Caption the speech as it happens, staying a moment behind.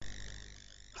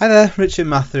Hi there, Richard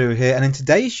Matthew here, and in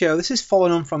today's show, this is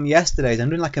following on from yesterday's. I'm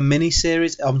doing like a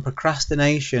mini-series on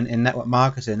procrastination in network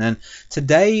marketing, and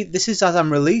today, this is as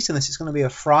I'm releasing this, it's going to be a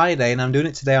Friday, and I'm doing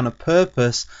it today on a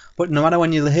purpose, but no matter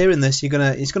when you're hearing this,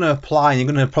 it's going to apply, and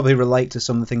you're going to probably relate to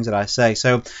some of the things that I say.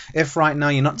 So if right now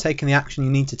you're not taking the action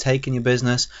you need to take in your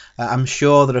business, I'm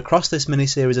sure that across this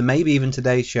mini-series, and maybe even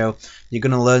today's show, you're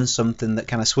going to learn something that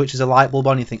kind of switches a light bulb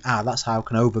on. You think, that's how I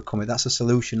can overcome it. That's a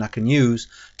solution I can use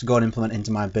to go and implement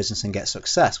into my business and get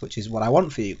success, which is what I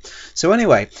want for you. So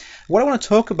anyway, what I want to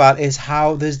talk about is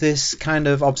how there's this kind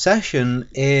of obsession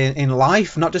in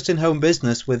life, not just in home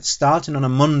business, with starting on a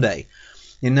Monday.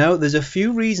 You know, there's a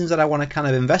few reasons that I want to kind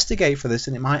of investigate for this,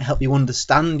 and it might help you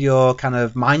understand your kind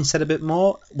of mindset a bit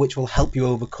more, which will help you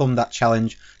overcome that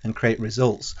challenge and create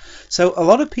results. So a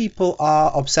lot of people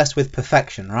are obsessed with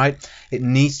perfection, right? It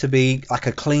needs to be like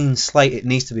a clean slate. It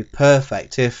needs to be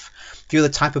perfect. If you're the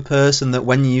type of person that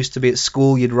when you used to be at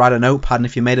school, you'd write a notepad, and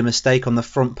if you made a mistake on the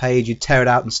front page, you'd tear it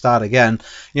out and start again.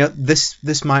 You know,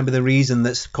 this might be the reason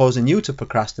that's causing you to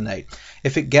procrastinate.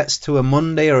 If it gets to a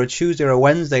Monday or a Tuesday or a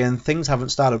Wednesday and things haven't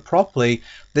started properly,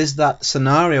 there's that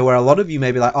scenario where a lot of you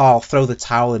may be like, I'll throw the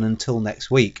towel in until next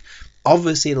week.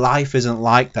 Obviously, life isn't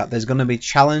like that. There's going to be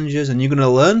challenges, and you're going to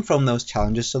learn from those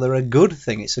challenges, so they're a good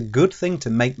thing. It's a good thing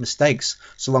to make mistakes,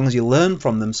 so long as you learn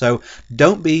from them. So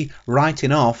don't be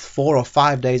writing off 4 or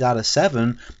 5 days out of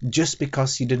 7 just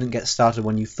because you didn't get started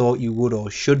when you thought you would or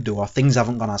should do, or things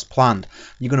haven't gone as planned.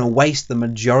 You're going to waste the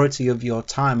majority of your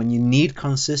time, and you need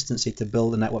consistency to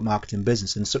build a network marketing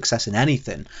business and success in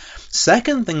anything.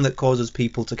 Second thing that causes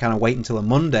people to kind of wait until a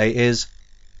Monday is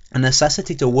a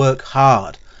necessity to work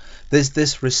hard. There's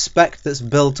this respect that's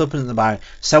built up in the by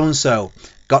so-and-so,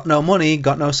 got no money,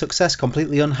 got no success,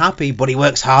 completely unhappy, but he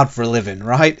works hard for a living,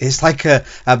 right? It's like a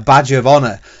badge of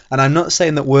honor. And I'm not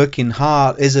saying that working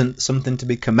hard isn't something to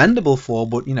be commendable for,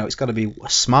 but, you know, it's got to be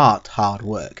smart, hard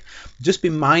work. Just be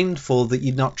mindful that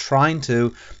you're not trying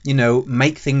to,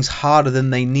 make things harder than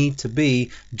they need to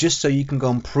be just so you can go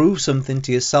and prove something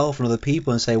to yourself and other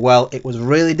people and say, well, it was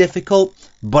really difficult,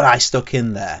 but I stuck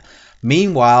in there.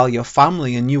 Meanwhile, your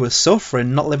family and you are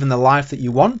suffering, not living the life that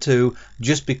you want to,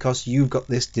 just because you've got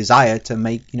this desire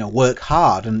to work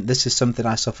hard. And this is something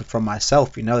I suffered from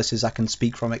myself. I can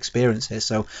speak from experience here.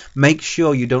 So make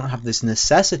sure you don't have this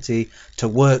necessity to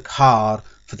work hard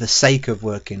for the sake of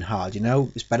working hard.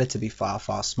 It's better to be far,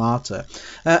 far smarter.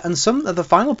 And the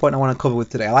final point I want to cover with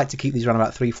today, I like to keep these around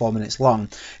about 3-4 minutes long,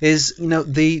 is,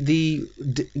 do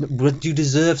you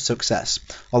deserve success?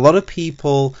 A lot of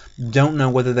people don't know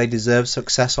whether they deserve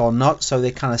success or not, so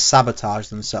they kind of sabotage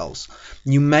themselves.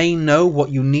 You may know what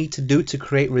you need to do to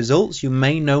create results. You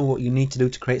may know what you need to do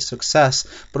to create success,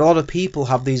 but a lot of people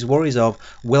have these worries of,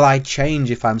 will I change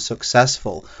if I'm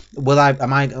successful?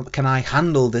 Can I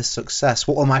handle this success?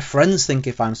 What will my friends think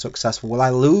if I'm successful? Will I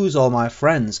lose all my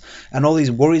friends? And all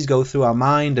these worries go through our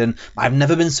mind, and I've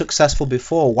never been successful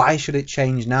before. Why should it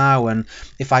change now? And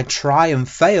if I try and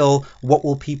fail, what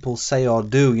will people say or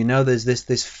do? There's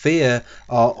this fear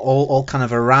all kind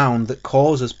of around that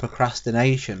causes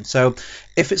procrastination. So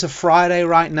if it's a Friday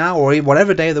right now, or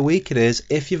whatever day of the week it is,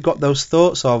 if you've got those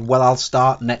thoughts of, well, I'll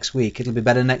start next week, it'll be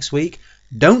better next week,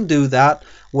 don't do that.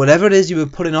 Whatever it is you were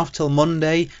putting off till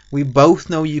Monday, we both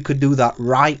know you could do that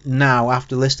right now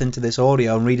after listening to this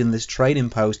audio and reading this trading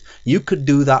post. You could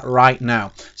do that right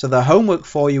now. So the homework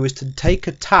for you is to take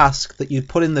a task that you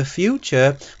put in the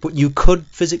future, but you could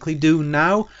physically do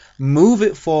now, move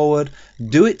it forward,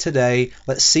 do it today.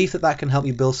 Let's see if that can help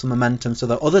you build some momentum so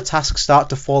that other tasks start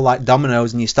to fall like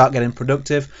dominoes and you start getting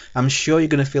productive. I'm sure you're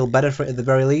going to feel better for it at the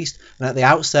very least. And at the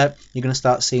outset, you're going to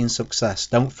start seeing success.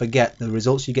 Don't forget, the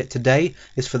results you get today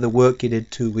is for the work you did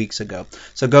 2 weeks ago.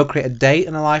 So go create a day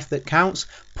in a life that counts.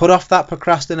 Put off that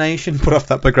procrastination.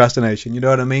 You know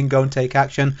what I mean? Go and take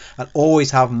action, and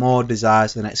always have more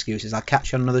desires than excuses. I'll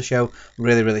catch you on another show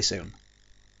really, really soon.